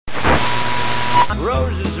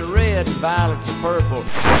Roses are red and violets are purple.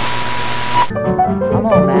 Come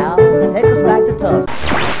on now, take us back to Tusk.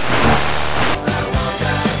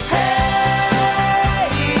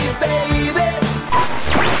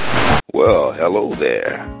 Well, hello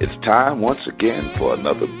there. It's time once again for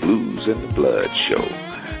another Blues in the Blood show.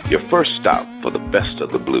 Your first stop for the best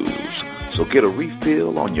of the blues. So get a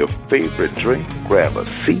refill on your favorite drink, grab a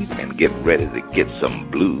seat, and get ready to get some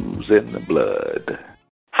blues in the blood.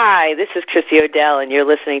 Hi, this is Chrissy O'Dell, and you're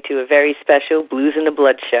listening to a very special Blues in the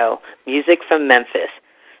Blood show, music from Memphis.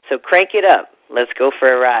 So crank it up. Let's go for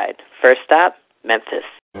a ride. First stop, Memphis.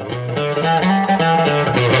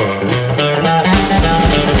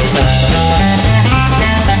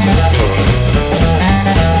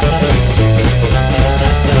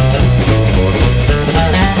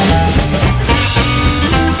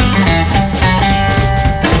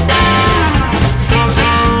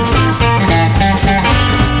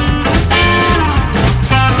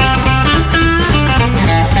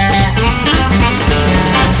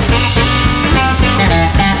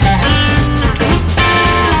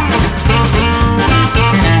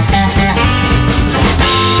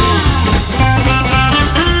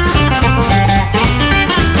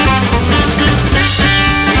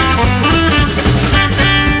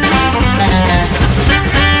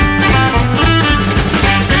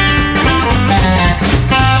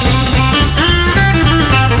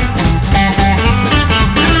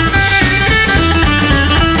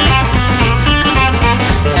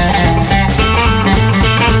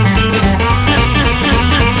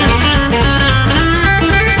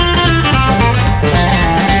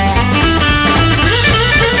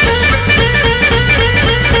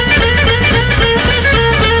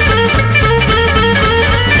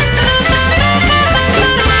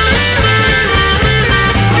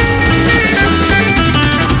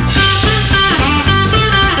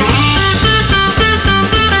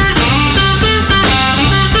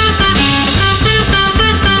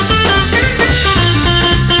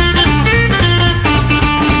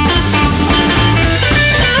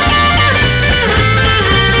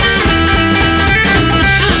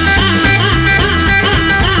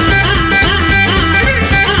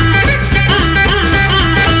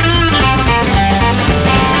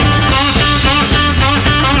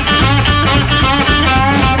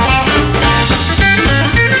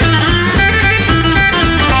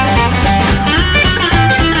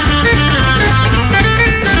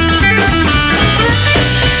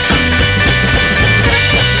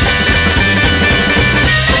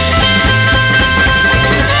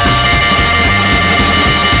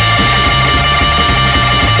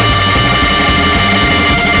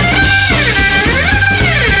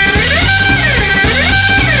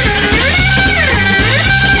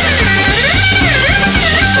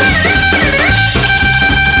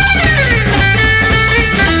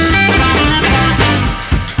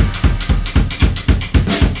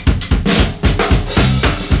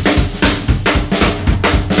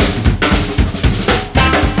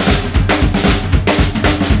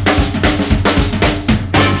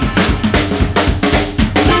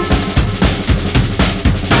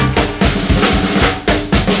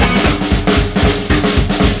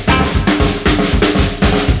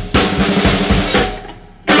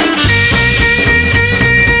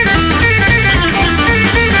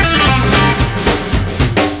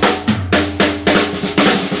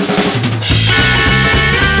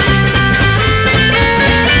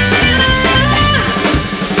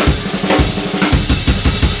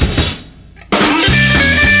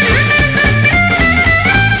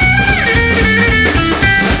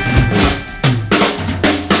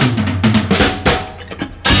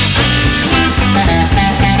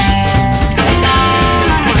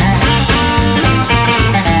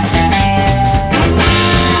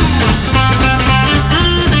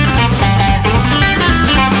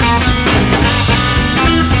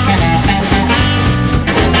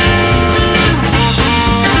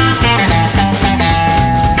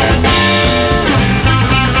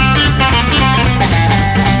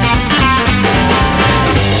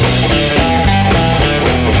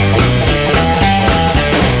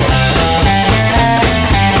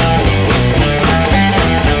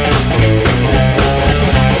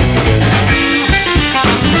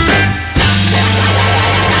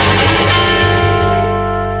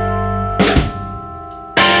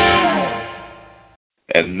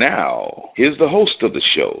 And now, here's the host of the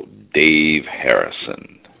show, Dave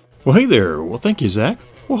Harrison. Well, hey there. Well, thank you, Zach.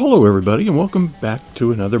 Well, hello, everybody, and welcome back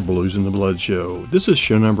to another Blues in the Blood show. This is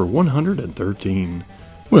show number 113.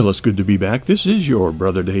 Well, it's good to be back. This is your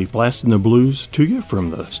brother Dave blasting the blues to you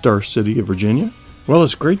from the Star City of Virginia. Well,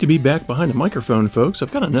 it's great to be back behind the microphone, folks.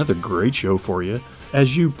 I've got another great show for you.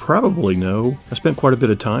 As you probably know, I spent quite a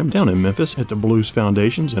bit of time down in Memphis at the Blues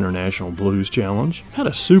Foundation's International Blues Challenge. Had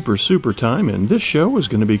a super time, and this show is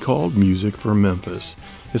going to be called Music from Memphis.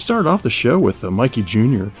 It started off the show with Mikey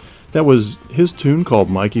Jr. That was his tune called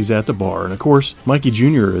Mikey's at the Bar. And of course, Mikey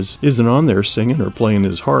Jr. isn't on there singing or playing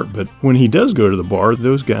his heart, but when he does go to the bar,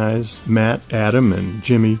 those guys, Matt, Adam, and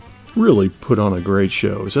Jimmy, really put on a great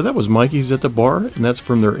show. So that was Mikey's at the Bar, and that's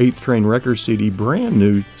from their 8th Train Records CD, brand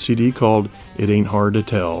new CD called It Ain't Hard to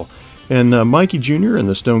Tell. And Mikey Jr. and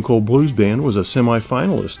the Stone Cold Blues Band was a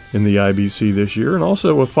semi-finalist in the IBC this year, and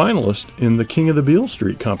also a finalist in the King of the Beale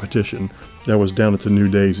Street competition that was down at the New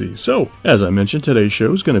Daisy. So, as I mentioned, today's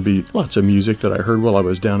show is going to be lots of music that I heard while I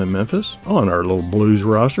was down in Memphis. On our little blues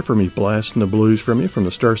roster for me blasting the blues from you from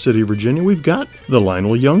the Star City, Virginia, we've got the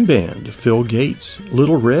Lionel Young Band, Phil Gates,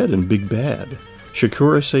 Little Red and Big Bad,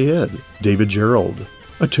 Shakura Sayed, David Gerald,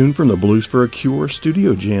 a tune from the Blues for a Cure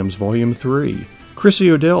Studio Jams Volume 3,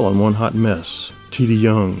 Chrissy O'Dell on One Hot Mess, T.D.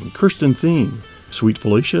 Young, Kirsten Thiem, Sweet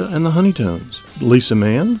Felicia and the Honeytones, Lisa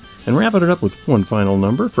Mann, and wrapping it up with one final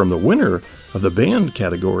number from the winner of the band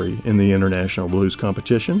category in the International Blues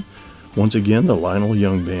Competition, once again the Lionel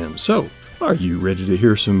Young Band. So, are you ready to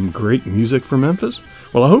hear some great music from Memphis?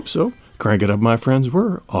 Well, I hope so. Crank it up, my friends.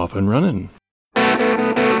 We're off and running.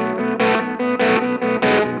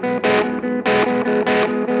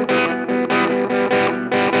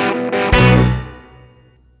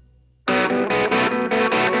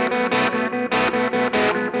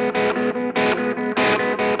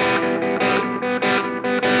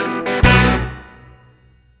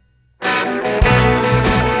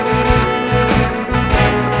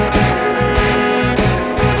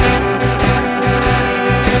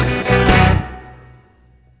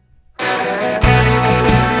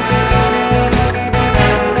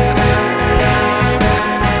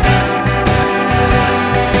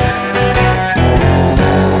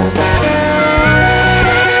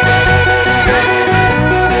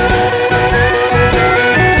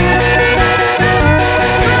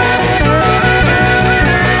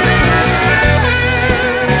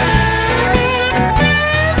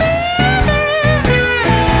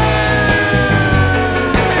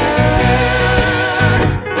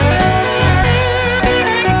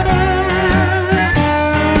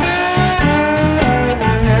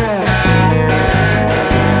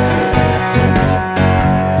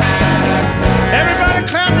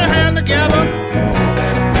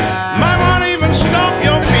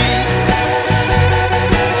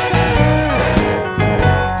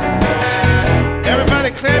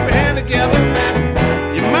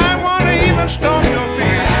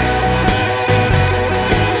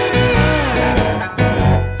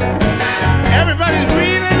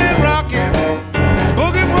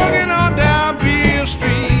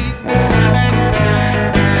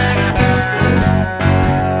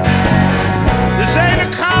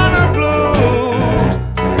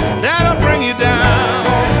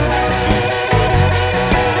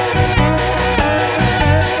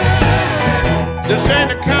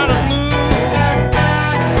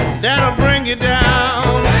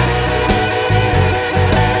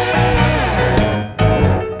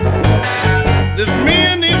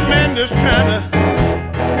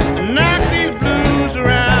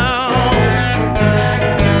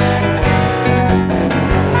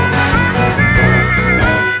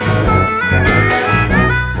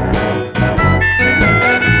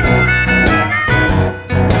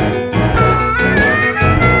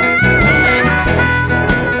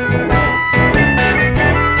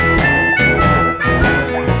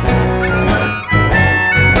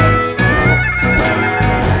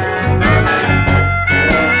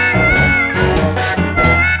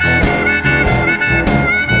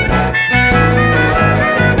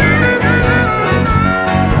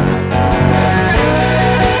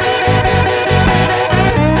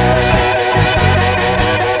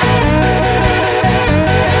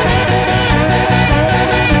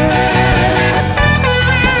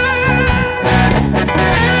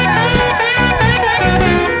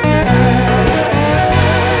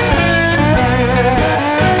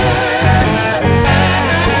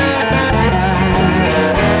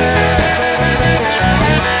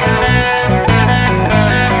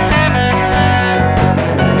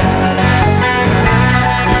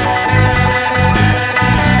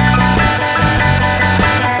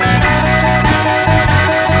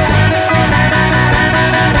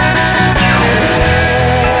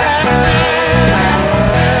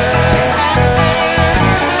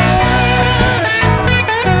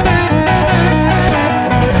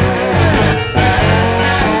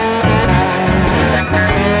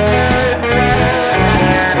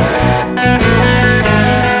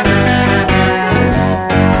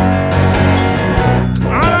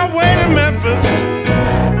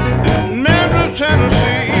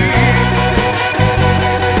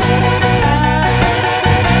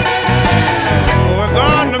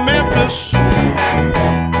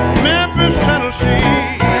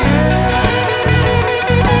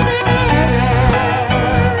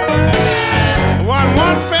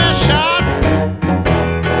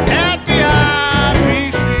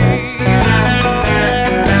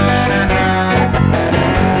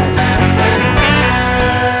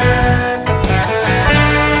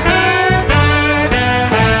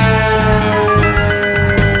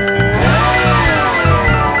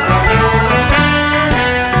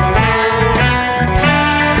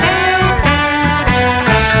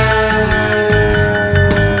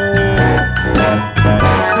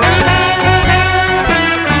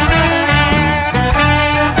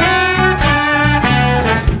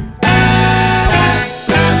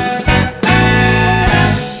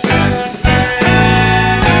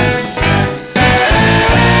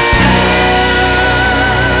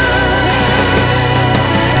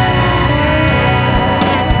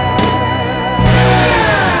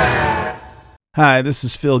 Hi, this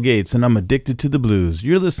is Phil Gates, and I'm addicted to the blues.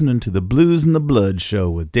 You're listening to the Blues and the Blood show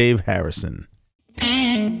with Dave Harrison.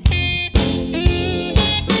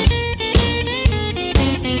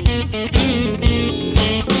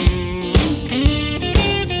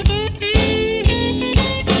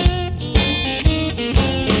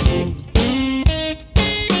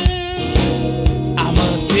 I'm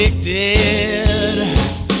addicted.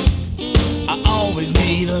 I always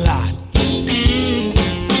need a lot.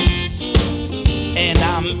 And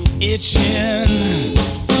I'm itching,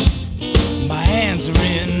 my hands are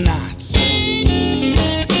in knots.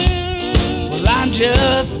 Well, I'm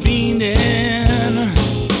just fiending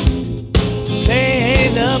to play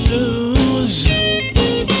the blues.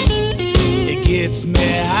 It gets me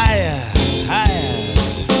higher, higher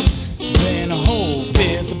than a whole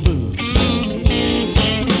fifth of booze.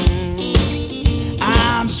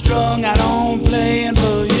 I'm strung out on playing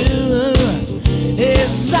for you.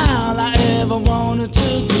 It's all I ever wanted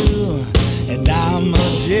to do, and I'm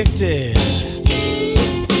addicted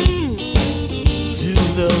to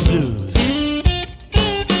the blues.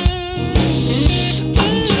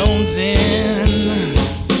 I'm jonesing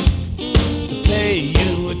to play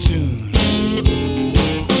you a tune,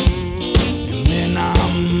 and when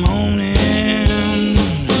I'm moaning,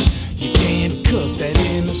 you can't cook that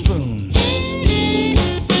in a spoon.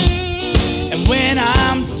 And when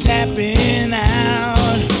I'm tapping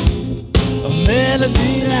out a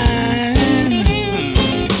melody line,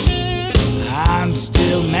 I'm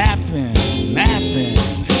still mapping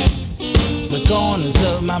the corners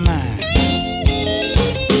of my mind.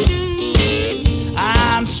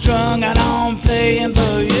 I'm strung out on playing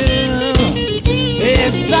for you.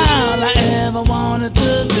 It's all I ever wanted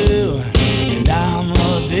to do, and I'm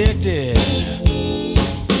addicted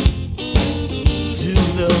to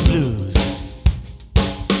the blues.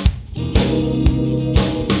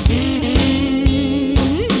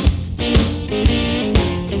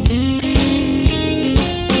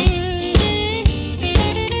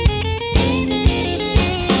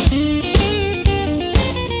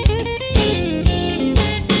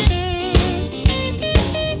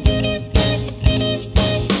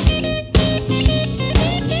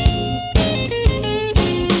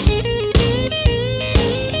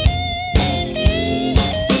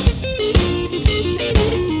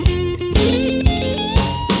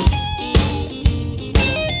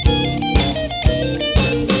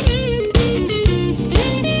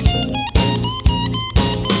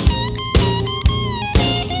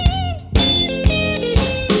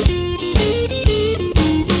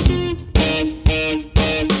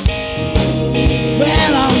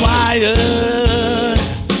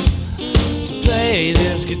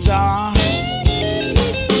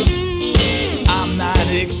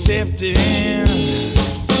 Accepting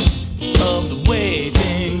of the way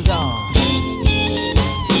things are.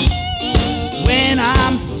 When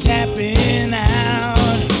I'm tapping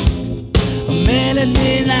out a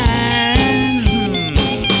melody line,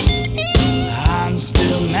 I'm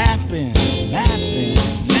still mapping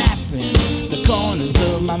the corners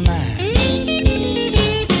of my mind.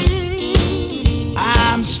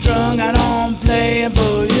 I'm strung out on playing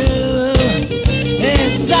for you.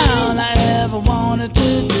 It's all I ever wanted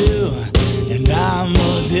to do, and I'm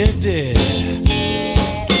addicted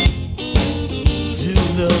to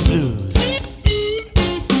the blues.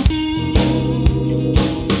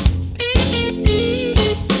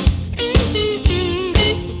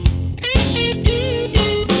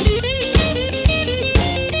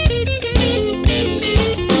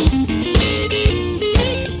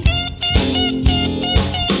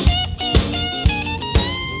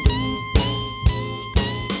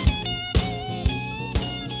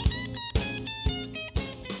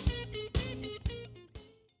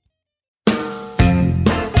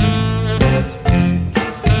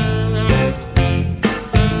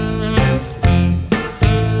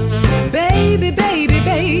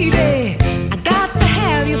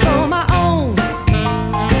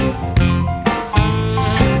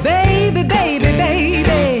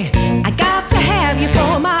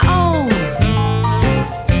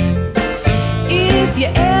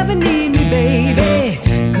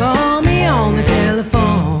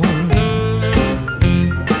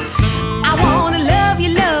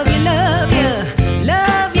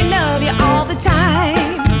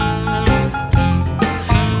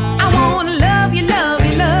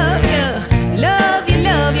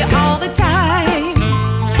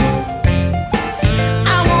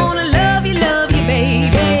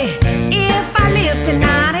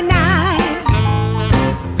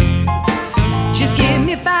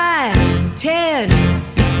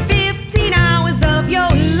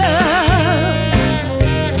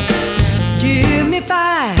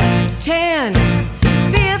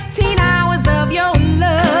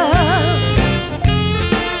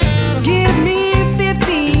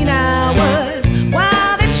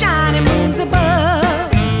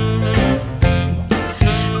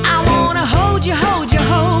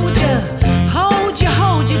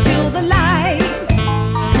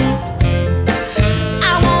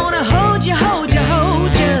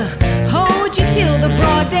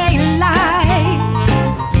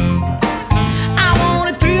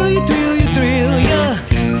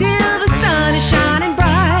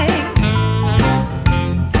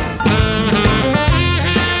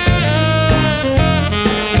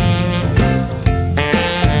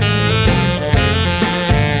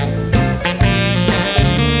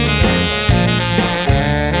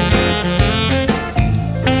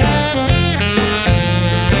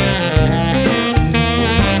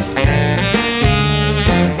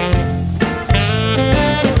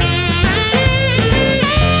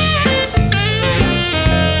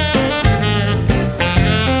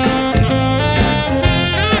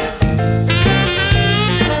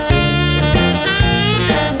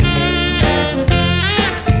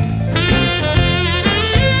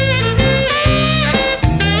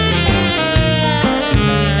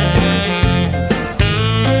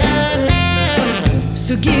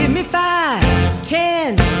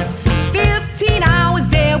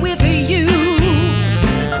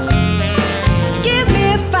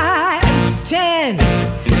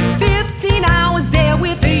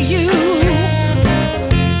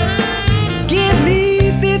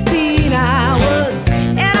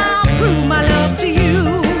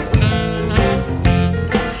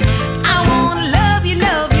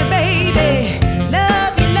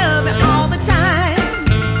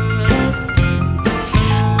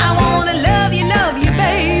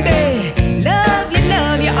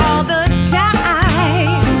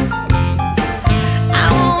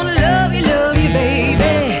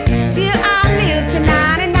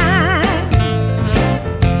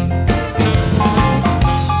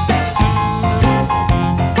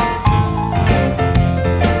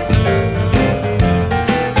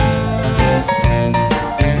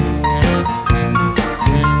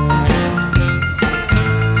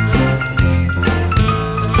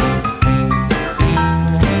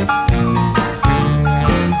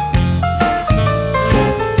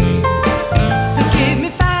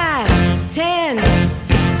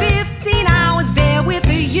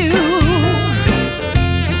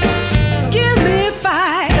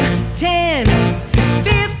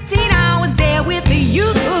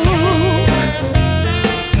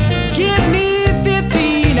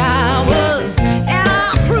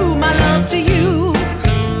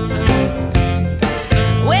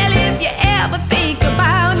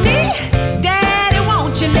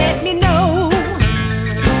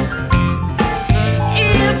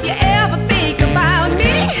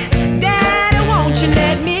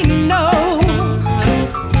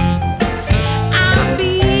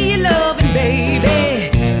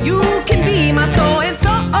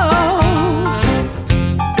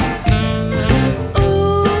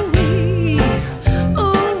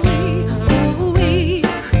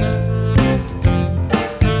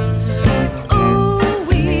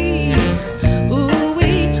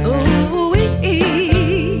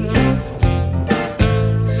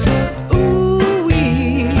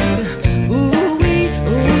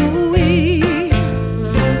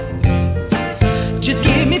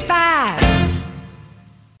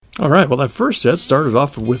 right, well, that first set started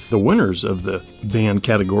off with the winners of the band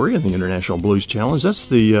category in the International Blues Challenge. That's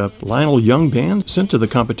the Lionel Young Band sent to the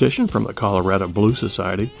competition from the Colorado Blues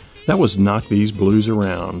Society. That was Knock These Blues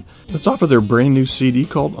Around. That's off of their brand new CD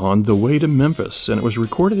called On the Way to Memphis, and it was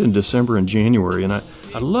recorded in December and January, and I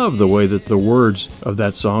love the way that the words of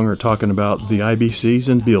that song are talking about the IBCs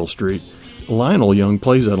and Beale Street. Lionel Young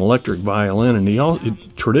plays an electric violin,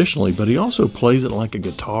 and traditionally, but he also plays it like a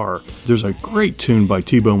guitar. There's a great tune by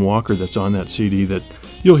T-Bone Walker that's on that CD that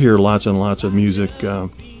you'll hear lots and lots of music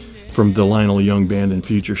from the Lionel Young Band in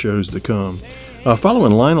future shows to come.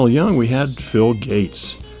 Following Lionel Young, we had Phil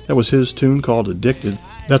Gates. That was his tune called Addicted.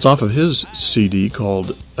 That's off of his CD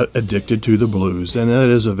called Addicted to the Blues, and that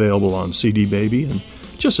is available on CD Baby. And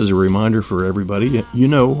just as a reminder for everybody, you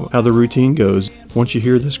know how the routine goes. Once you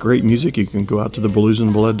hear this great music, you can go out to the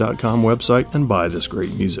BluzNdaBlood.com website and buy this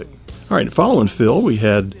great music. All right, following Phil, we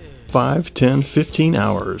had 5, 10, 15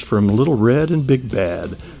 Hours from Little Red and Big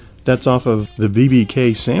Bad. That's off of the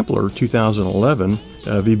VBK Sampler 2011.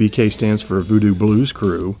 VBK stands for Voodoo Blues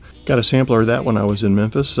Crew. Got a sampler of that when I was in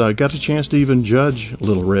Memphis. Got a chance to even judge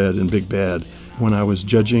Little Red and Big Bad when I was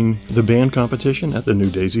judging the band competition at the New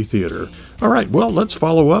Daisy Theater. All right, well, let's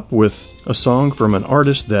follow up with a song from an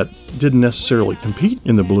artist that didn't necessarily compete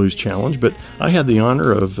in the Blues Challenge, but I had the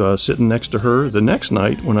honor of sitting next to her the next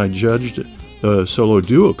night when I judged the solo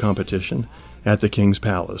duo competition at the King's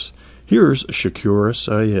Palace. Here's Shakura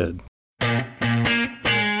Syed.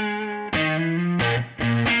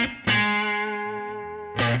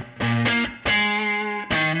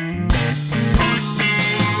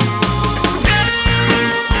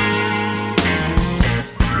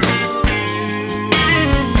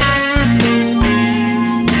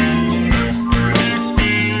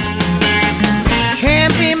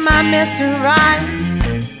 Mr. Right,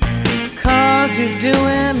 'cause you're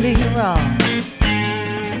doing me wrong.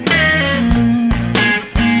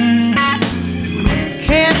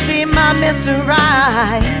 Can't be my Mr.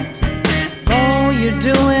 Right, oh, you're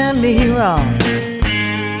doing me wrong.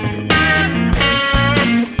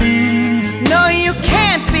 No, you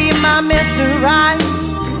can't be my Mr. Right,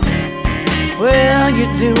 well,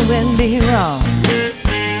 you're doing me wrong.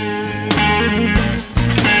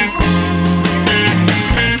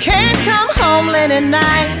 Can't come home late at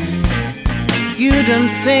night, you done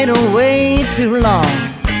stayed away too long.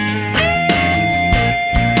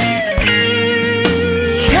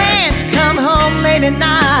 Can't come home late at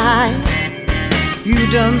night, you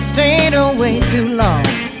done stayed away too long.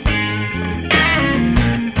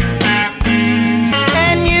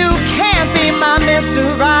 And you can't be my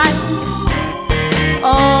Mr. Right,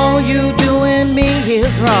 all you doing me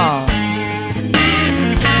is wrong.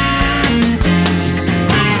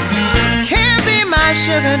 My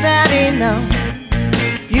sugar daddy, no,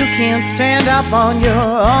 you can't stand up on your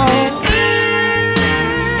own.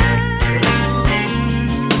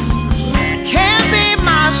 Can't be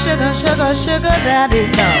my sugar daddy,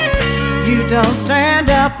 no, you don't stand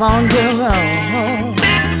up on your own.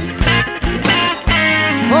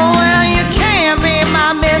 Oh, well, you can't be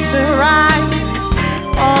my Mr. Right,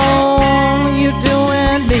 oh, you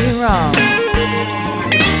doing me wrong.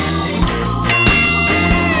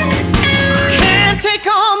 Take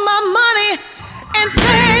all my money and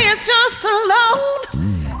say it's just a loan.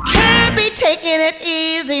 Can't be taking it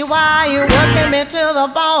easy while you're working me to the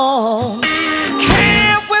bone.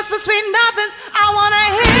 Can't whisper sweet nothings, I wanna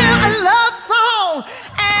hear a love song.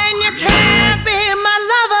 And you can't be my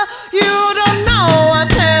lover, you don't know what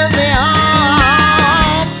turns me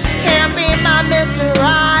on. Can't be my Mr.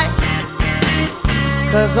 Right,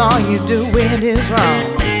 'cause all you doing is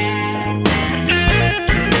wrong.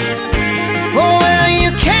 Oh, well,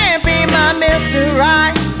 you can't be my Mr.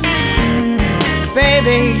 Right,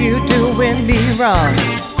 baby, you doing me wrong.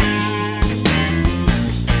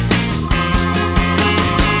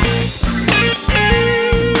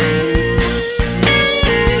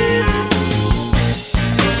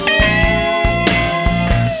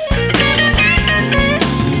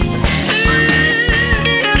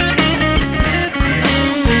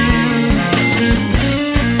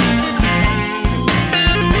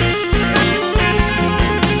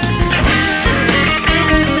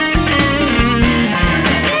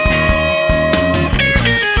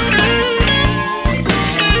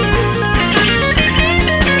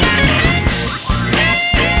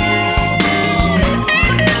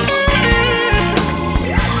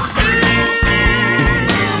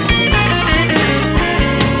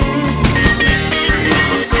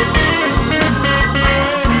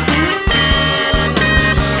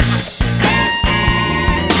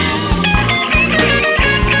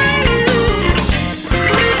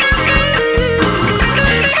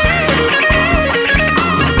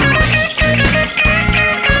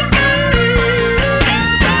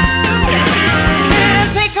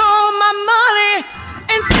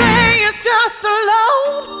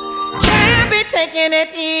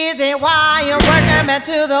 me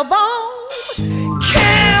to the bone.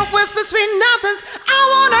 Can't whisper sweet nothings. I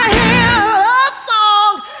wanna hear a love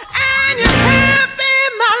song, and you can't be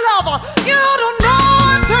my lover. You don't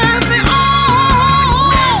know it turns me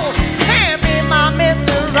on. Can't be my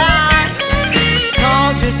Mr. Right,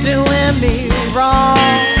 'cause you're doing me wrong.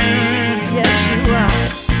 Yes, you are.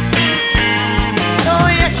 No,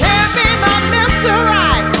 you can't be my Mr.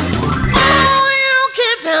 Right. Oh, you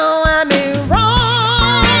keep doing me wrong.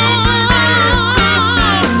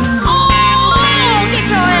 Oh, get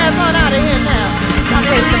your ass on out of here now. Stop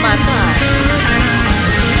wasting my time.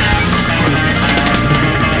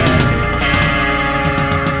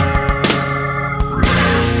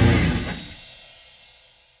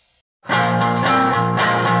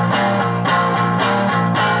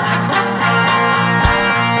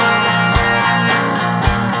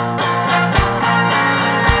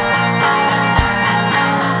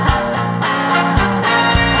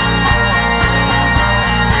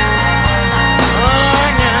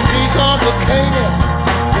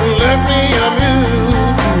 Left me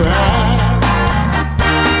amused to ride.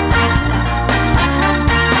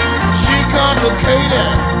 She complicated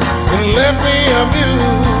and left me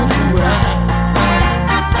amused to ride.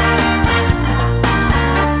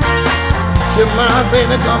 Said my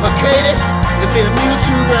baby complicated, left me amused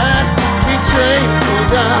to ride. We train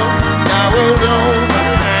goes out, I rolled on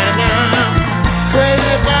behind now.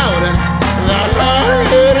 Crazy about her, the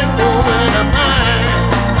hard-headed woman of mine.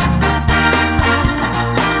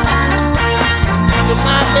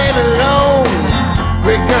 My baby alone,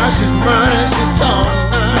 great God, she's mine and she's tall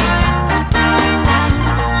now.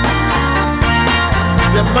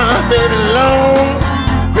 Said my baby alone,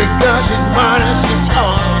 great God, she's mine and she's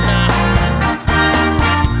tall now.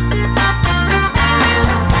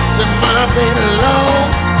 Said my baby alone,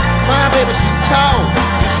 my baby she's tall.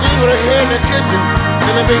 She sleep with her head in the kitchen,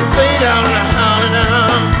 and the big fade out in the house now.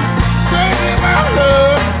 Crazy about her,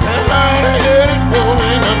 that hard-headed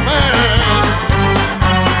woman of mine.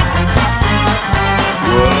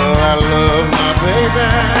 Well, I love my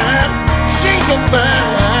baby, she's so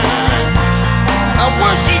fine. I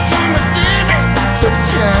wish she'd come to see me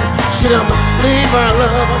sometime. She don't believe I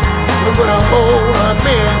love her, look what a hole I'm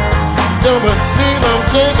in. Don't believe I'm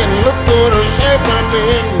thinking, look what a shape I'm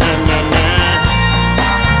in. Nah, nah, nah.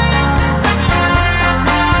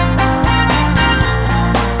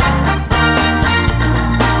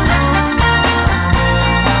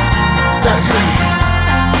 That's right.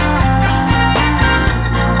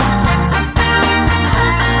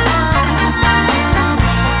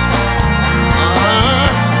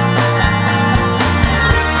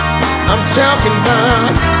 I'm talking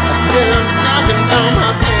about, I said I'm talking about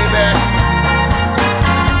my baby.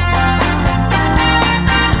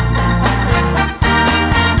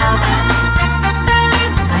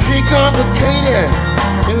 She complicated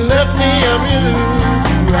and left me amused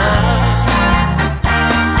to ride.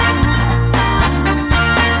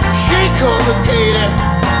 She complicated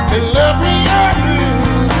and left me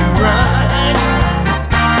amused to ride.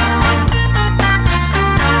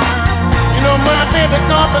 You know my baby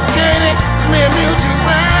complicated, me amused to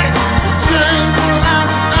ride. Chain pull out,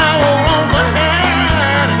 I won't on my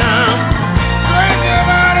hand now. Think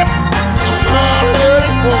about it, a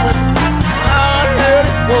hard-headed woman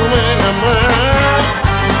of mine.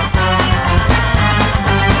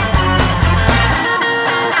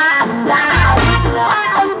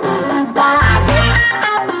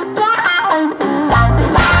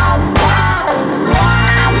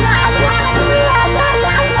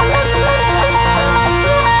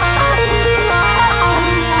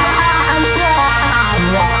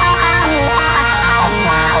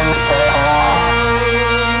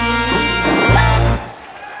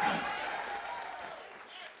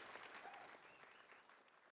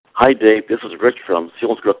 Hi, Dave. This is Rich from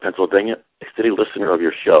Selinsgrove, Pennsylvania, a steady listener of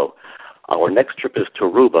your show. Our next trip is to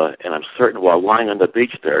Aruba, and I'm certain while lying on the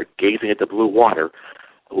beach there, gazing at the blue water,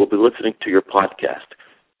 we'll be listening to your podcast.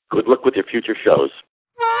 Good luck with your future shows.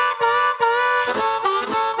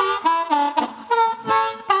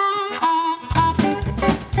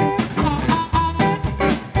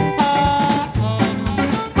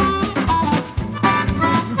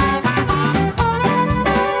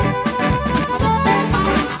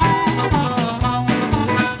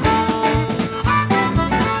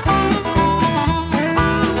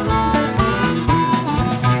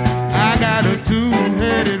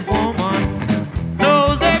 Two-headed woman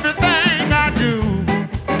knows everything I do.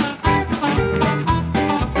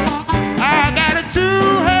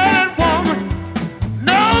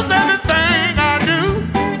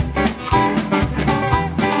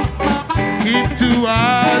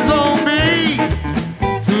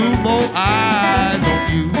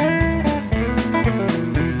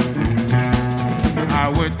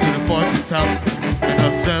 went to the fortune teller and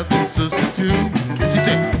herself and sister too. She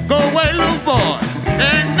said, go away, little boy,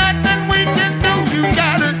 ain't nothing we can do. You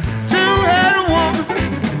got a two-headed woman,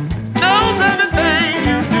 knows everything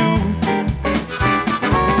you do.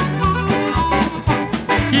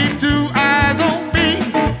 Keep two eyes on me,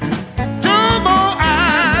 two more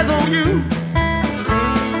eyes on you.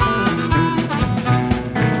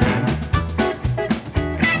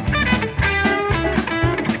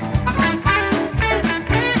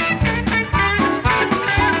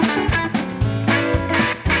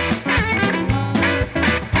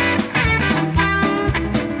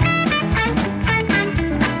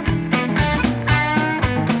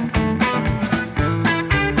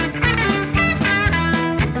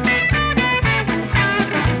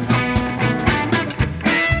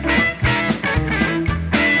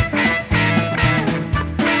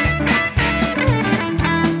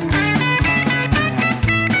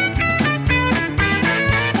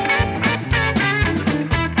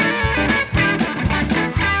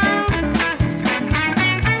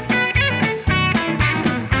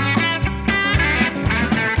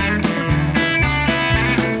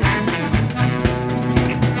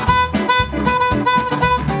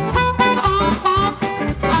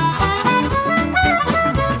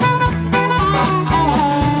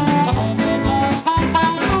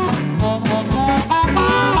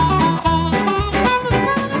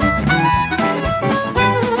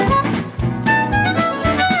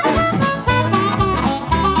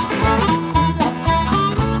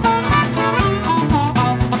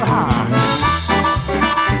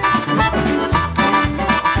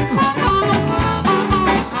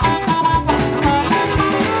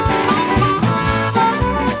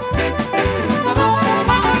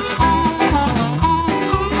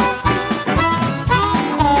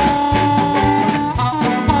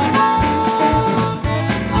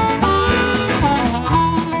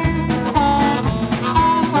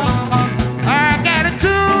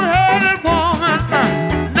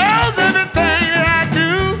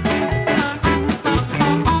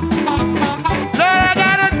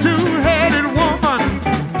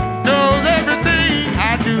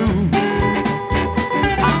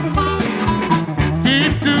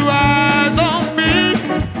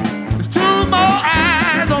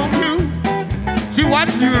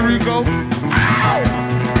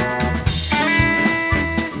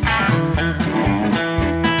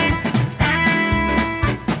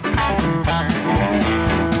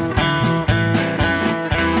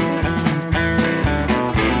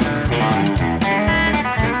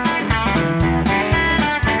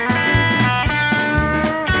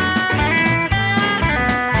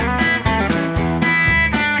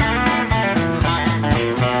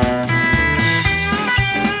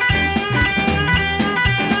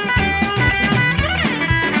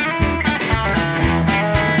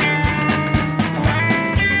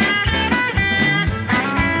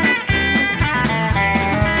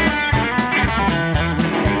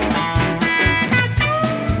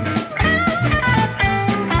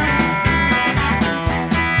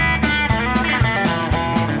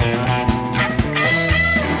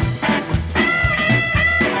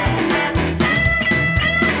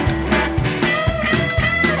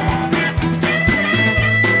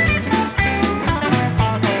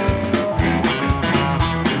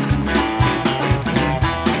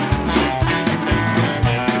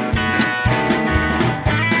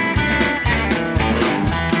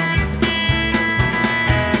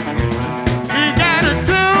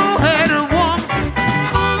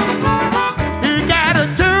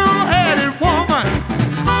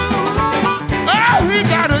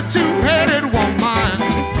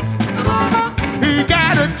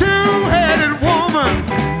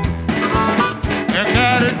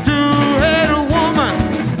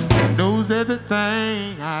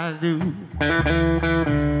 Everything I do.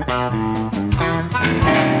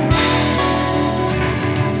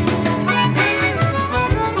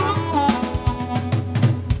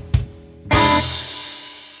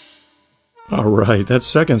 All right, that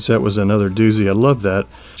second set was another doozy. I love that.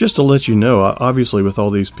 Just to let you know, obviously with all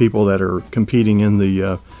these people that are competing in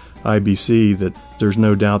the IBC, that there's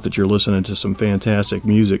no doubt that you're listening to some fantastic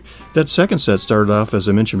music. That second set started off, as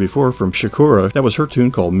I mentioned before, from Shakura. That was her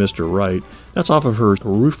tune called Mr. Right. That's off of her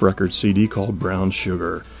Roof Records CD called Brown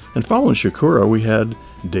Sugar. And following Shakura, we had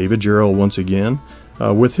David Jarrell once again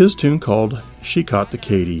with his tune called She Caught the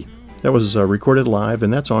Katy. That was recorded live,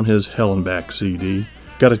 and that's on his Hell and Back CD.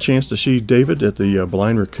 Got a chance to see David at the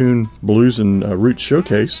Blind Raccoon Blues and Roots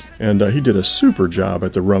Showcase, and he did a super job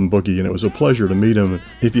at the Rum Boogie, and it was a pleasure to meet him.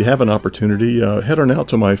 If you have an opportunity, head on out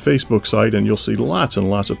to my Facebook site, and you'll see lots and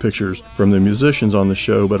lots of pictures from the musicians on the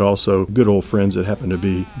show, but also good old friends that happen to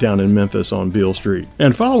be down in Memphis on Beale Street.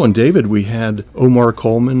 And following David, we had Omar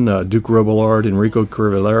Coleman, Duke Robillard, Enrico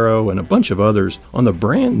Crivellaro, and a bunch of others on the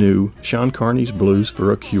brand new Sean Carney's Blues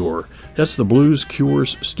for a Cure. That's the Blues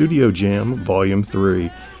Cures Studio Jam Volume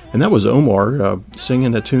 3. And that was Omar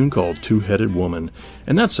singing a tune called Two-Headed Woman.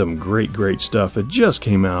 And that's some great, great stuff. It just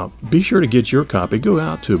came out. Be sure to get your copy. Go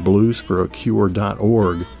out to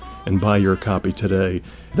bluesforacure.org and buy your copy today.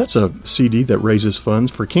 That's a CD that raises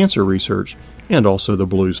funds for cancer research and also the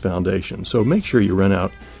Blues Foundation. So make sure you run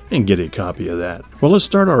out and get a copy of that. Well, let's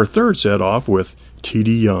start our third set off with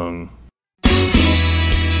T.D. Young.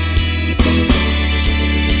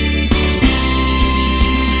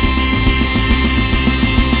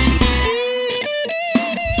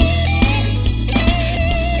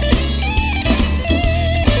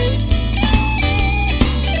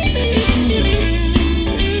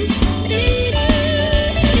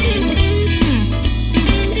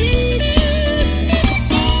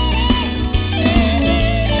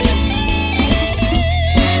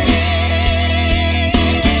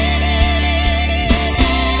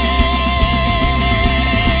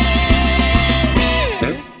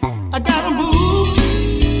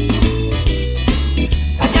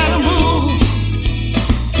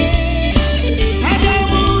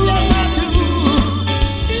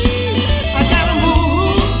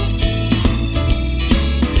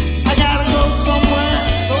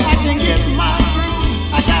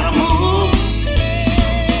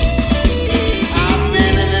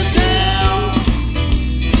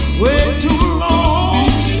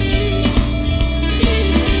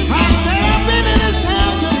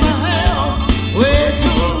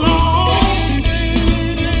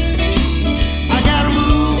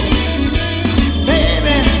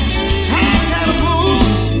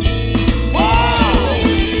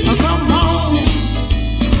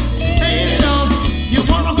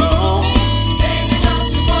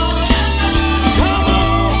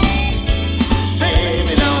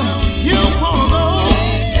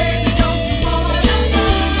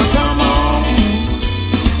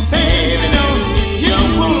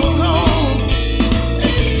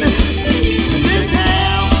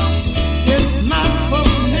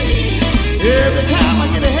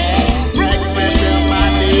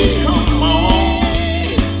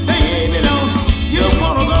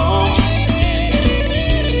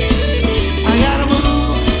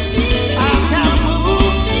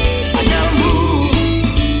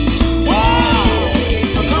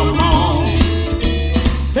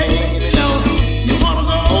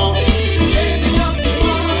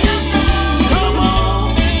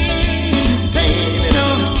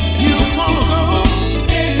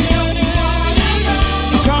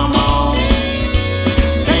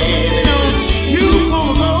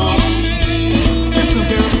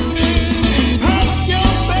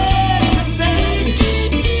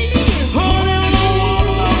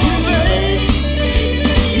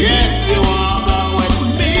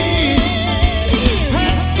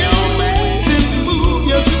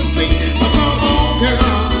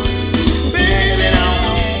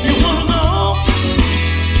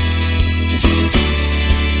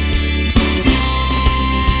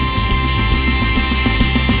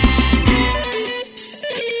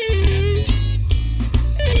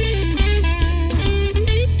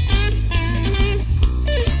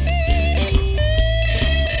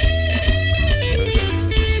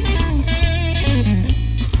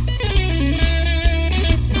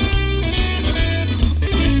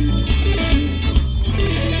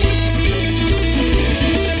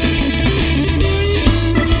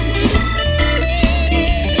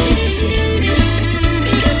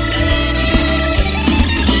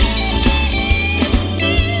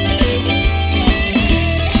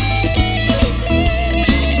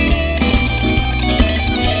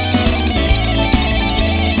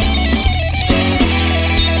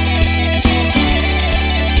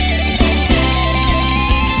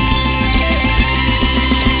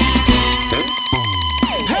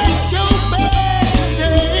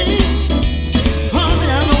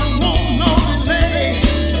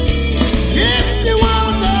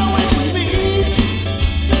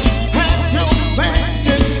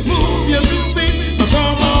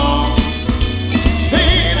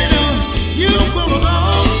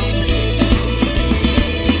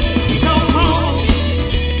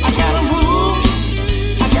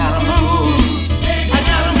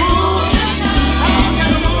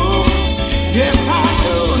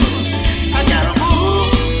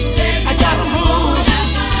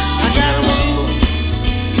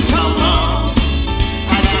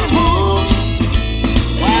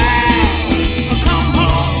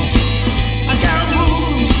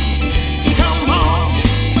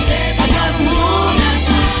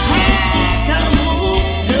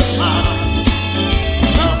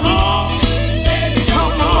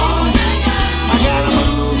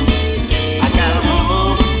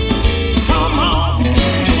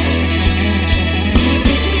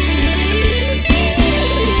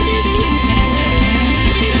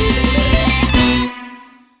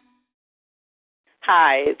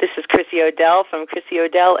 Hi, this is Chrissy O'Dell from Chrissy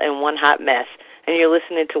O'Dell and One Hot Mess, and you're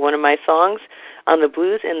listening to one of my songs on the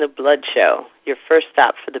Blues in the Blood Show, your first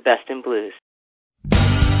stop for the best in blues.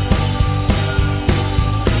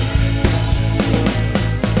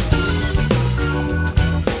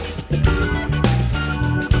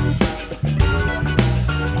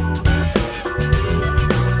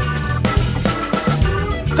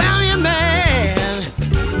 Found your man,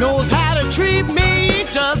 knows how to treat me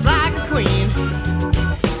just like a queen.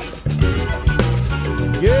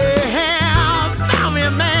 Yeah, found me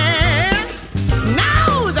a man,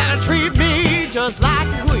 knows how to treat me just like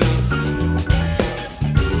a queen.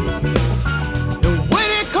 And when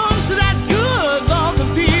it comes to that good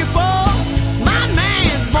loving people, my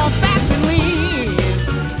man's more fat than lean.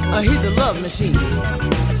 He's a love machine.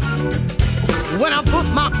 When I put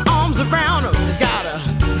my arms around him, he's got a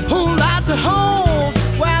whole lot to hold.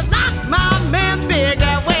 Well, I like my man big,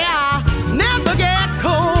 that way I never get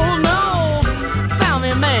cold. No, found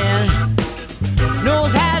me a man,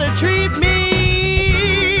 knows how to treat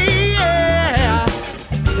me, yeah,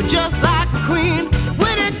 just like a queen.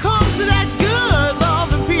 When it comes to that good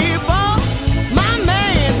loving people, my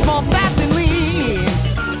man's more fat than lean.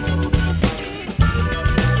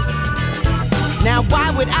 Now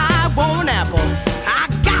why would I want an apple? I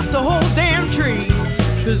got the whole damn tree.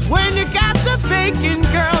 Cause when you got the bacon,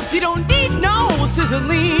 girls, you don't need no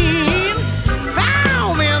sizzling.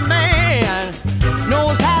 Found me a man,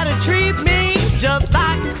 knows how to treat me just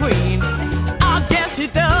like a queen. I guess he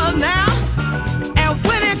does now. And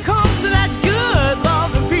when it comes to that good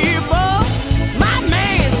loving people, my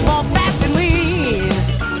man's more fat than lean.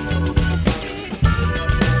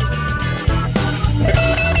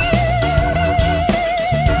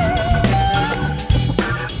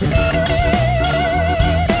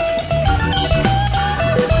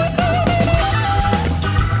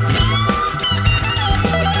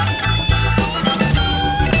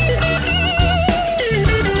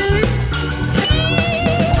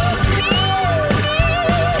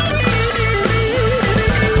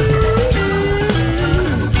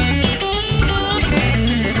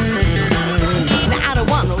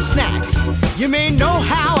 You may know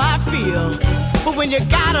how I feel, but when you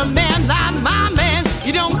got a man like my man,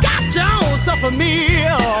 you don't got your own self a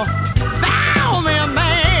meal. Found me a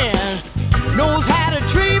man, knows how to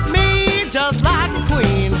treat me just like a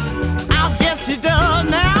queen. I guess he does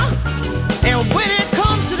now. And when it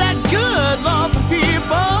comes to that good loving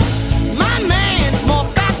people, my man's more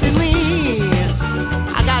fat than lean.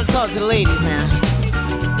 I gotta talk to the ladies now.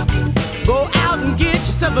 Go out and get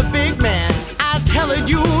yourself a big man. I'm telling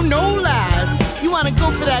you no lies. You wanna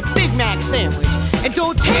go for that Big Mac sandwich and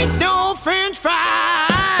don't take no French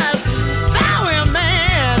fries. Found me a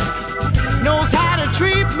man, knows how to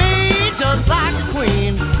treat me just like a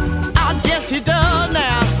queen. I guess he does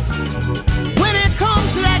now. When it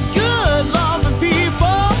comes to that good loving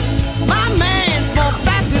people, my man's more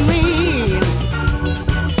fat than lean.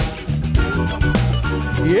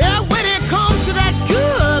 Yeah, when it comes to that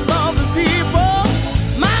good loving people,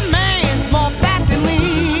 my man's more fat than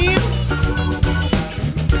lean.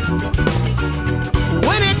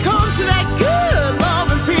 When it comes to that good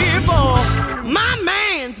loving people, my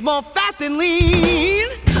man's more fat than lean.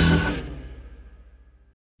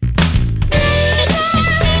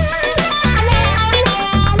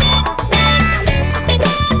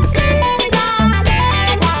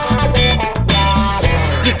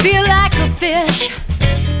 You feel like a fish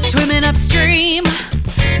swimming upstream.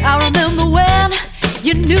 I remember when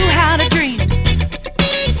you knew how to dream.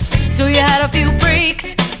 So you had a few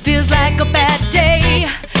breaks, feels like a bad day,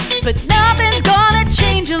 but nothing's gonna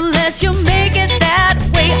change unless you make it that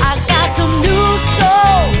way. I got some new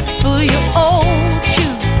soul for your old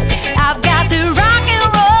shoes. I've got the rock and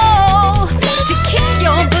roll to kick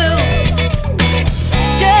your blues.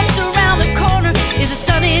 Just around the corner is a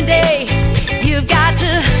sunny day. You've got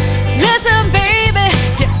to listen, baby,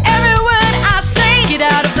 to every word I say. Get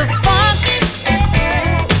out of the funk,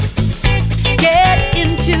 get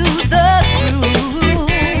into the groove.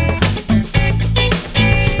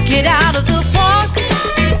 Get out of the funk,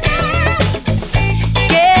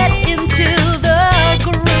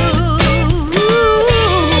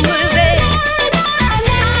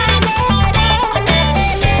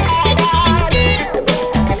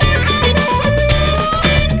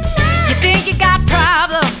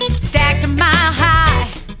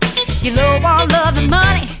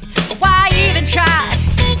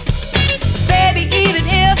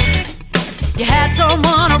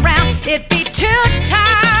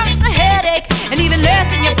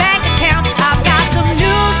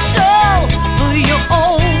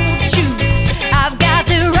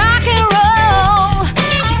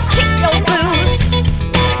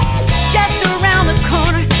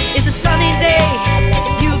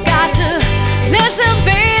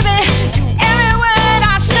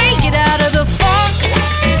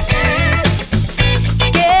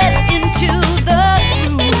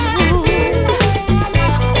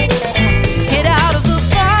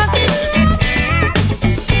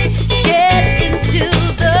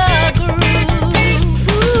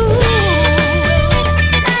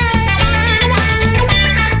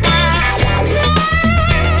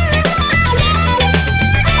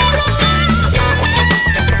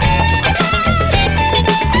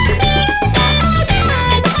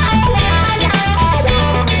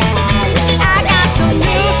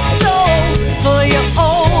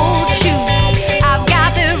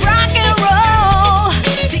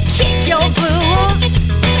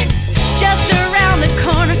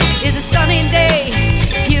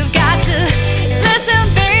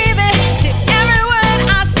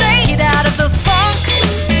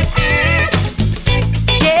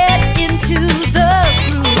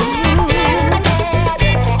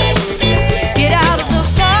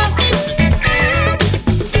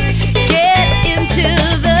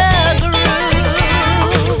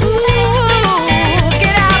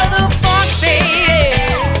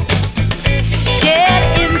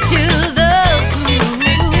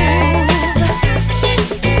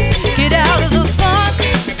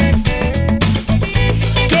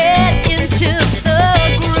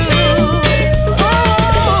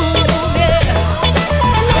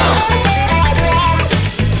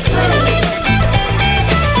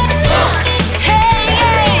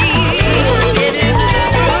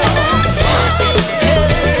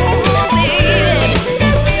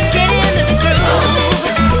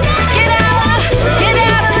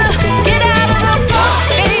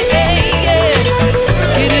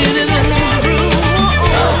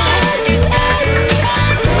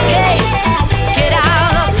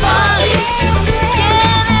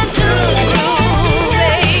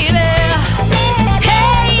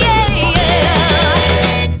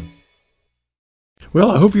 Well,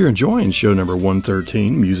 I hope you're enjoying show number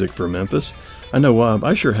 113, Music for Memphis. I know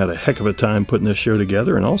I sure had a heck of a time putting this show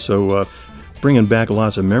together, and also bringing back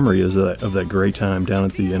lots of memories of that great time down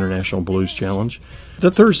at the International Blues Challenge. The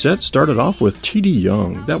third set started off with T.D.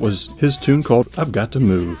 Young. That was his tune called I've Got to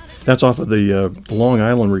Move. That's off of the Long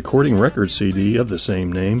Island Recording Records CD of the same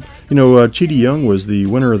name. You know, T.D. Young was the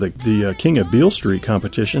winner of the King of Beale Street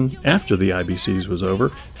competition after the IBCs was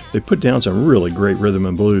over. They put down some really great rhythm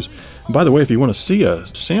and blues. And by the way, if you want to see a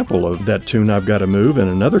sample of that tune, I've Got to Move,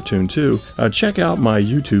 and another tune too, check out my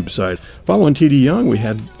YouTube site. Following T.D. Young, we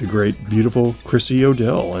had the great, beautiful Chrissy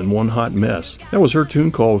O'Dell and One Hot Mess. That was her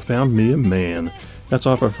tune called Found Me a Man. That's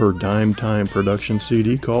off of her Dime Time production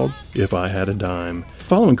CD called If I Had a Dime.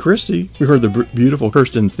 Following Christy, we heard the beautiful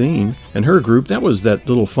Kirsten Thien and her group. That was that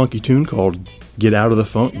little funky tune called Get Out of the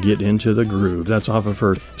Funk, Get Into the Groove. That's off of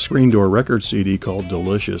her Screen Door record CD called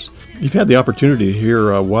Delicious. You've had the opportunity to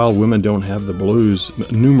hear Wild Women Don't Have the Blues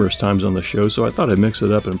numerous times on the show, so I thought I'd mix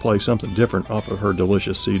it up and play something different off of her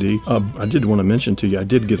Delicious CD. I did want to mention to you, I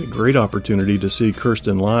did get a great opportunity to see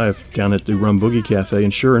Kirsten live down at the Rum Boogie Cafe,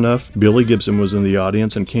 and sure enough, Billy Gibson was in the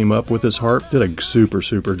audience and came up with his harp. Did a super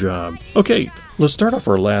job. Okay, let's start off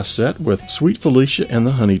our last set with Sweet Felicia and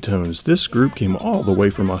the Honeytones. This group came all the way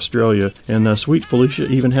from Australia, and Sweet Felicia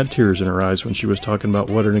even had tears in her eyes when she was talking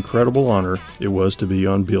about what an incredible honor it was to be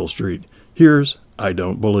on Beale Street. Here's I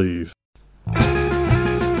Don't Believe.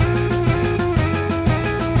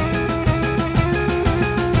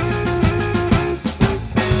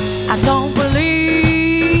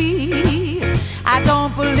 I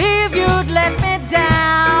don't believe you'd let me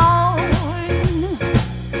down.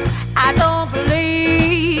 I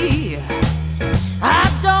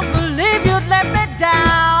don't believe you'd let me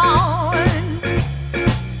down.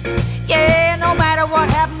 Yeah, no matter what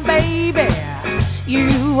happened, baby,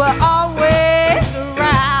 you were always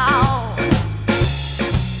around.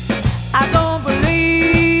 I don't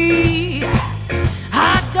believe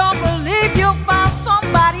you'll find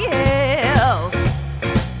somebody else.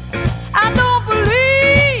 I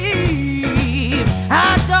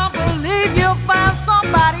don't believe you'll find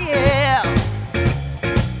somebody else.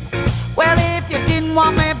 Well, if you didn't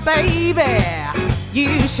want me, baby,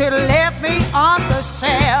 you should have left me on the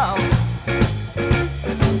shelf.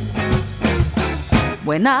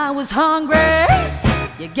 When I was hungry,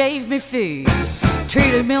 you gave me food,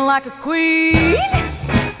 treated me like a queen.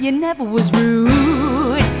 You never was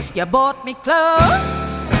rude. You bought me clothes,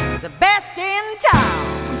 the best in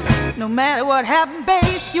town. No matter what happened, babe,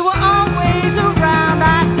 you were always around.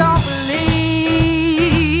 I don't believe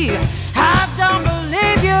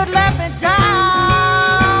you'd let me down.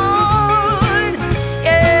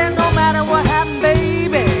 Yeah, no matter what happened,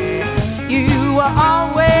 baby, you were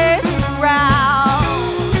always around.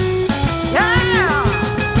 Yeah.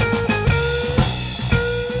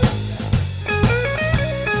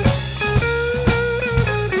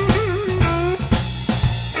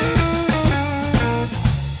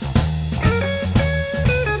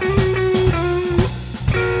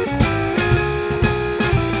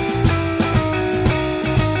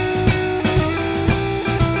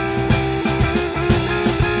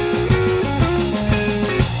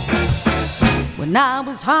 When I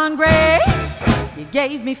was hungry, you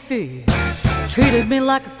gave me food, treated me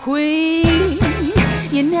like a queen.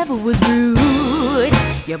 You never was rude.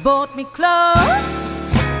 You bought me clothes,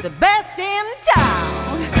 the best in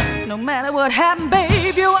town. No matter what happened,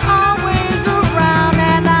 babe, you were always around.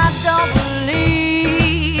 And I don't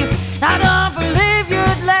believe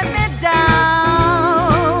you'd let me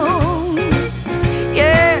down.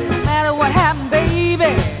 Yeah, no matter what happened,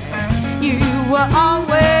 baby, you were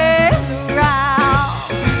always around.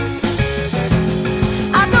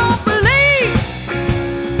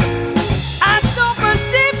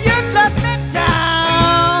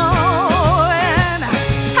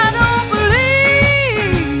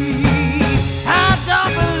 I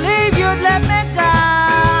don't believe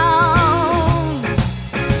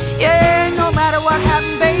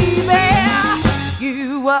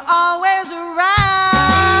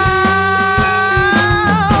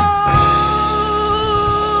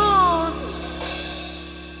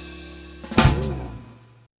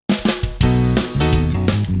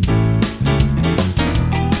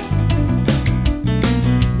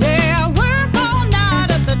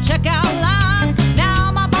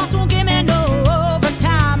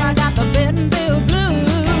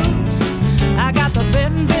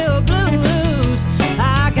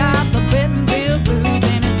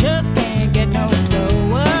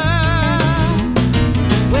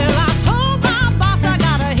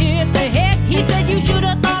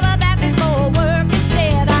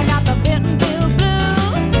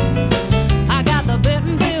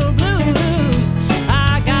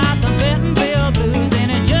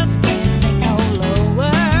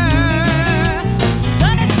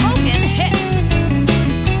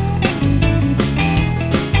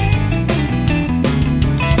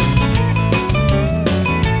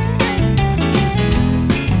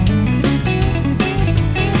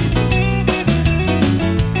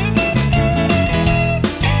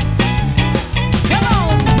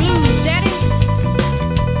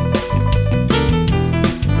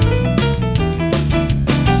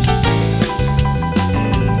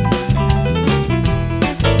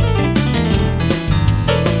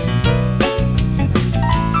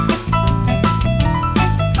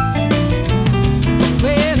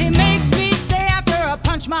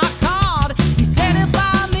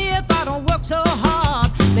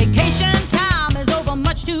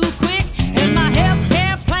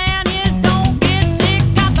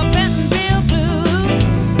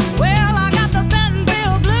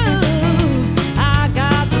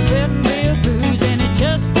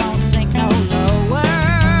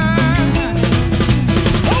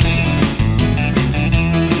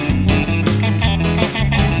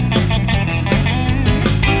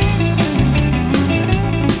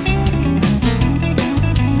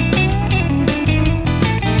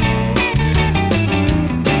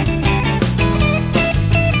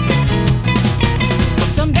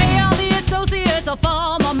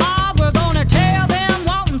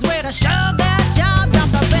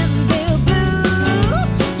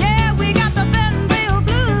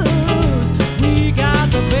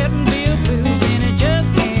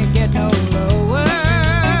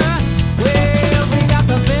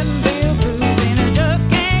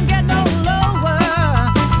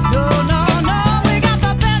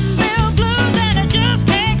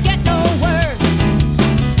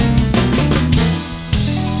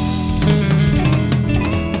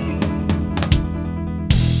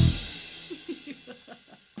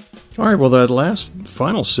All right, well, that last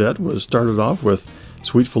final set was started off with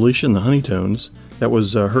Sweet Felicia and the Honeytones. That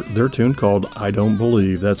was their tune called I Don't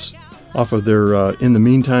Believe. That's off of their In the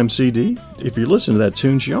Meantime CD. If you listen to that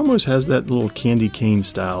tune, she almost has that little Candy Cane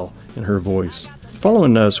style in her voice.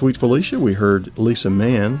 Following Sweet Felicia, we heard Lisa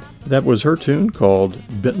Mann. That was her tune called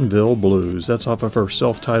Bentonville Blues. That's off of her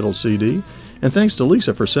self-titled CD. And thanks to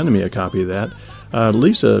Lisa for sending me a copy of that.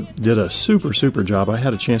 Lisa did a super job. I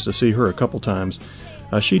had a chance to see her a couple times.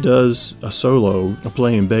 She does a solo,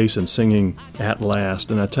 playing bass and singing At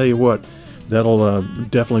Last. And I tell you what, that'll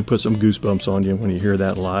definitely put some goosebumps on you when you hear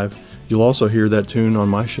that live. You'll also hear that tune on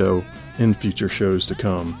my show in future shows to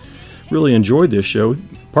come. Really enjoyed this show,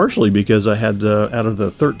 partially because I had, out of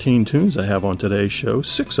the 13 tunes I have on today's show,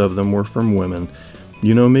 6 of them were from women.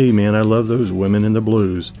 You know me, man, I love those women in the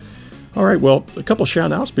blues. All right, well, a couple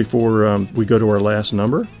shout-outs before we go to our last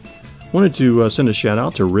number. Wanted to send a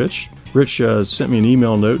shout-out to Rich. Rich sent me an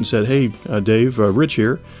email note and said, hey, Dave, Rich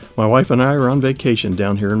here. My wife and I are on vacation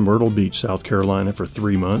down here in Myrtle Beach, South Carolina for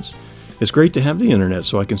 3 months. It's great to have the internet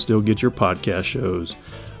so I can still get your podcast shows.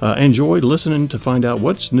 I enjoyed listening to find out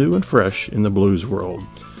what's new and fresh in the blues world.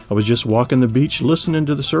 I was just walking the beach listening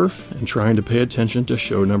to the surf and trying to pay attention to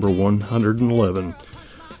show number 111.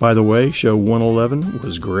 By the way, show 111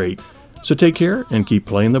 was great. So take care and keep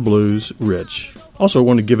playing the blues, Rich. Also, I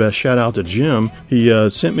want to give a shout out to Jim. He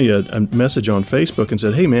sent me a message on Facebook and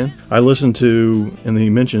said, hey man, I listened to, and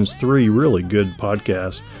he mentions 3 really good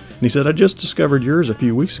podcasts. And he said, I just discovered yours a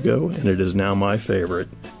few weeks ago, and it is now my favorite.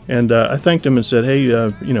 And I thanked him and said, hey,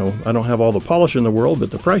 I don't have all the polish in the world,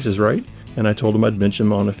 but the price is right. And I told him I'd mention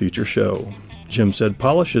him on a future show. Jim said,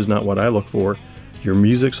 polish is not what I look for. Your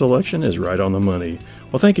music selection is right on the money.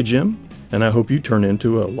 Well, thank you, Jim, and I hope you turn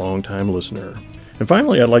into a long-time listener. And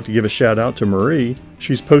finally, I'd like to give a shout out to Marie.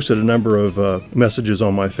 She's posted a number of messages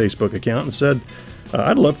on my Facebook account and said,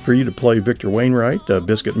 I'd love for you to play Victor Wainwright,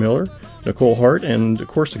 Biscuit Miller, Nicole Hart, and of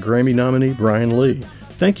course the Grammy nominee Brian Lee.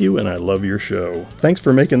 Thank you, and I love your show. Thanks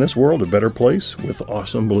for making this world a better place with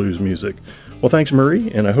awesome blues music. Well, thanks,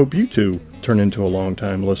 Marie, and I hope you too turn into a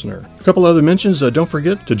long-time listener. A couple other mentions. Don't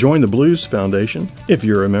forget to join the Blues Foundation. If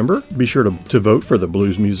you're a member, be sure to vote for the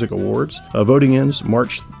Blues Music Awards. Voting ends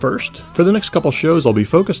March 1st. For the next couple shows, I'll be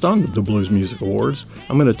focused on the Blues Music Awards.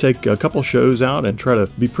 I'm going to take a couple shows out and try to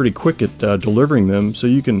be pretty quick at delivering them so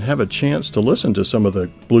you can have a chance to listen to some of the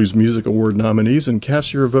Blues Music Award nominees and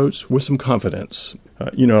cast your votes with some confidence. A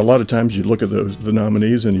lot of times you look at the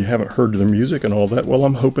nominees and you haven't heard their music and all that. Well,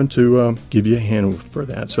 I'm hoping to give you a hand for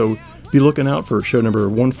that. So be looking out for show number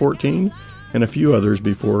 114 and a few others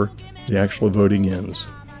before the actual voting ends.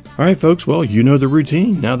 All right, folks, well, you know the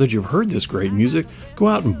routine. Now that you've heard this great music, go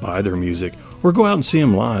out and buy their music or go out and see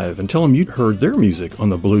them live and tell them you heard their music on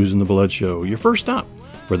the Blues and the Blood show, your first stop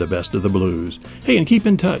for the best of the blues. Hey, and keep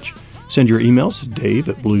in touch. Send your emails to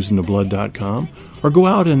dave@BluzNdaBlood.com or go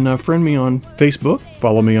out and friend me on Facebook,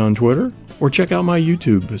 follow me on Twitter, or check out my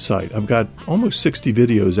YouTube site. I've got almost 60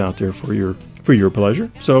 videos out there for your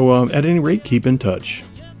pleasure. So at any rate, keep in touch.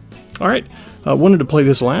 All right, I wanted to play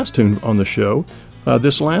this last tune on the show.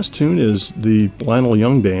 This last tune is the Lionel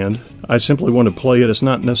Young Band. I simply want to play it. It's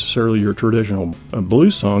not necessarily your traditional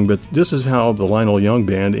blues song, but this is how the Lionel Young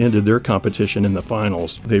Band ended their competition in the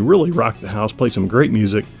finals. They really rocked the house, played some great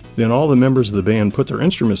music. Then all the members of the band put their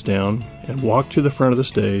instruments down and walked to the front of the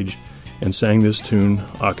stage and sang this tune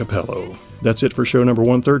a cappella. That's it for show number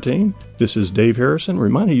 113. This is Dave Harrison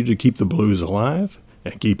reminding you to keep the blues alive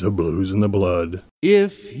and keep the blues in the blood.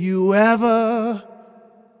 If you ever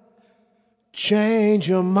change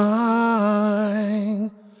your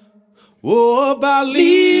mind, about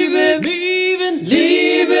leaving me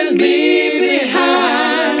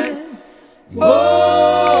behind,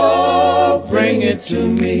 bring it to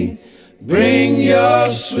me. Bring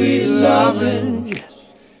your sweet loving.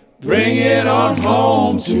 Bring it on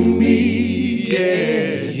home to me. Yeah.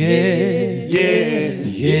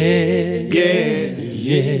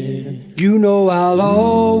 You know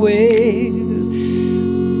I'll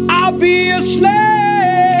be a slave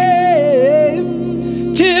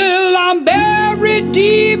till I'm buried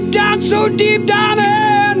deep down, so deep down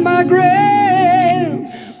in my grave.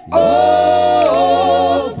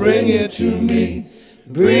 Oh, bring it to me.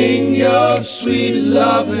 Bring your sweet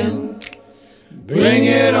loving. Bring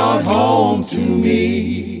it on home to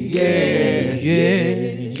me. Yeah.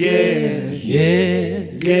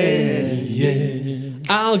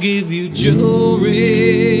 I'll give you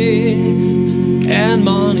jewelry and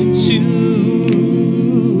money too,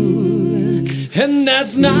 and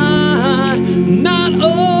that's not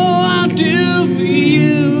all I'll do for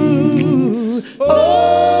you.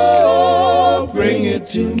 Oh, bring it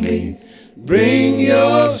to me. Bring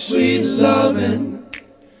your sweet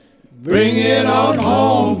Bring it on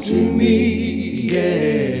home to me,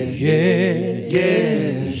 yeah, yeah,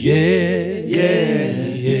 yeah, yeah,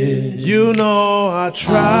 yeah, yeah. You know I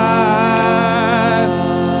tried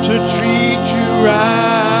to treat you right,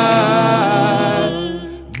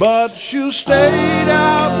 but you stayed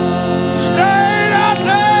out day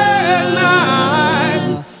and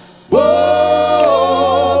night.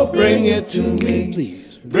 Whoa, bring it to me,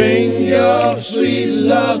 please. Bring your sweet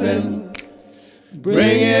lovin'.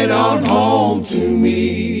 Bring it on home to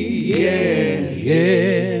me, yeah,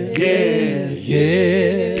 yeah, yeah,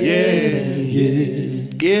 yeah, yeah, yeah.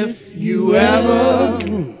 If you ever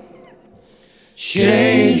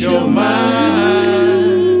change your mind,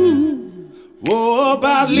 oh,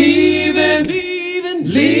 about leaving me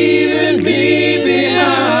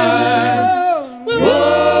behind,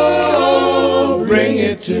 oh, bring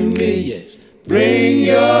it to me, bring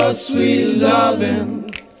your sweet lovin'.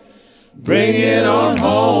 Bring it on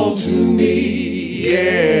home to me,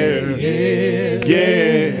 yeah, yeah,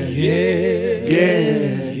 yeah, yeah,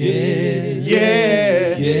 yeah, yeah,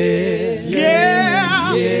 yeah,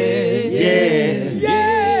 yeah, yeah,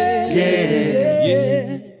 yeah,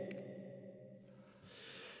 yeah.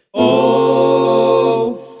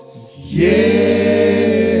 Oh, yeah.